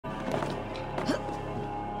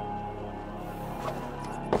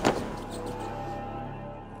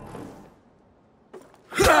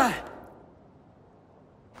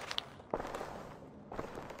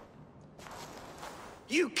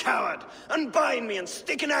You coward! Unbind me and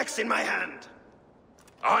stick an axe in my hand!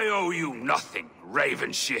 I owe you nothing,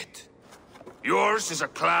 raven shit. Yours is a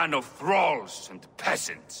clan of thralls and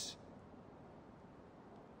peasants.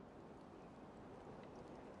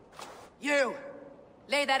 You!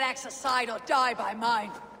 Lay that axe aside or die by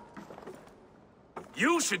mine.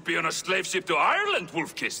 You should be on a slave ship to Ireland,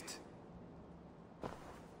 Wolf-Kissed.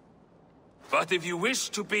 But if you wish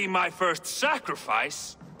to be my first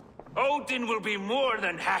sacrifice, Odin will be more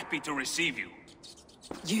than happy to receive you.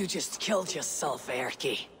 You just killed yourself,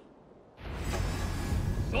 Erky.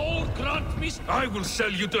 I will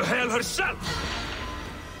sell you to Hell herself!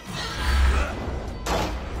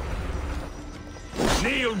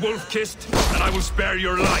 Kneel, Wolf-Kissed, and I will spare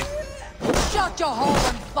your life. Shut your hole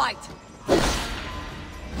and fight!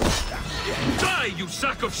 Die, you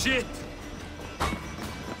sack of shit!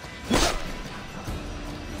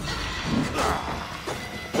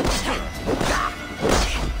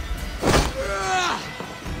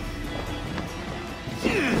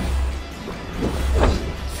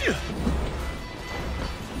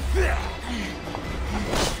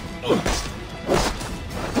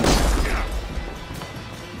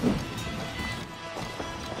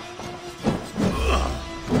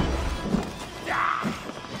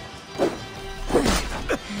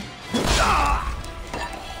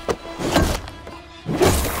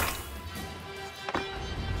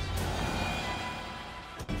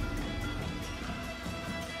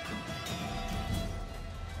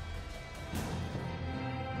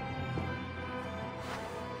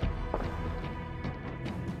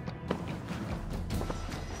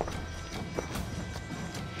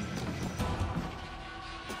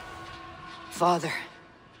 Father,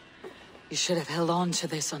 you should have held on to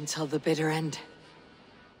this until the bitter end.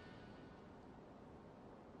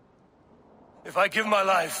 If I give my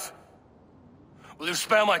life, will you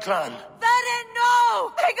spare my clan? Then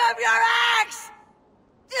no! Pick up your axe!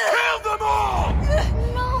 Kill them all!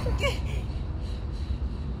 No!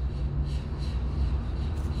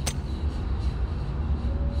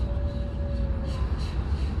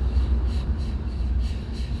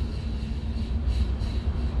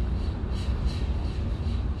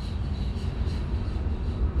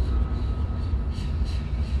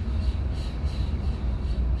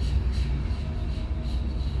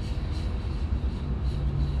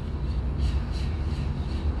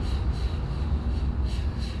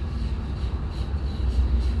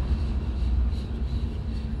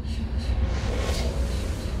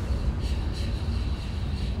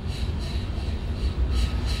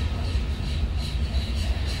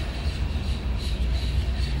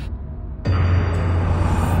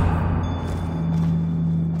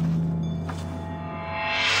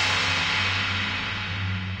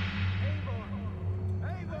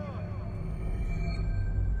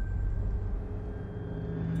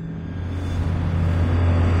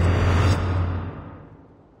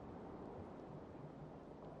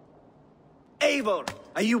 Eivor,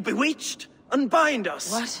 are you bewitched? Unbind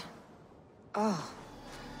us! What? Oh.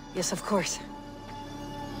 Yes, of course.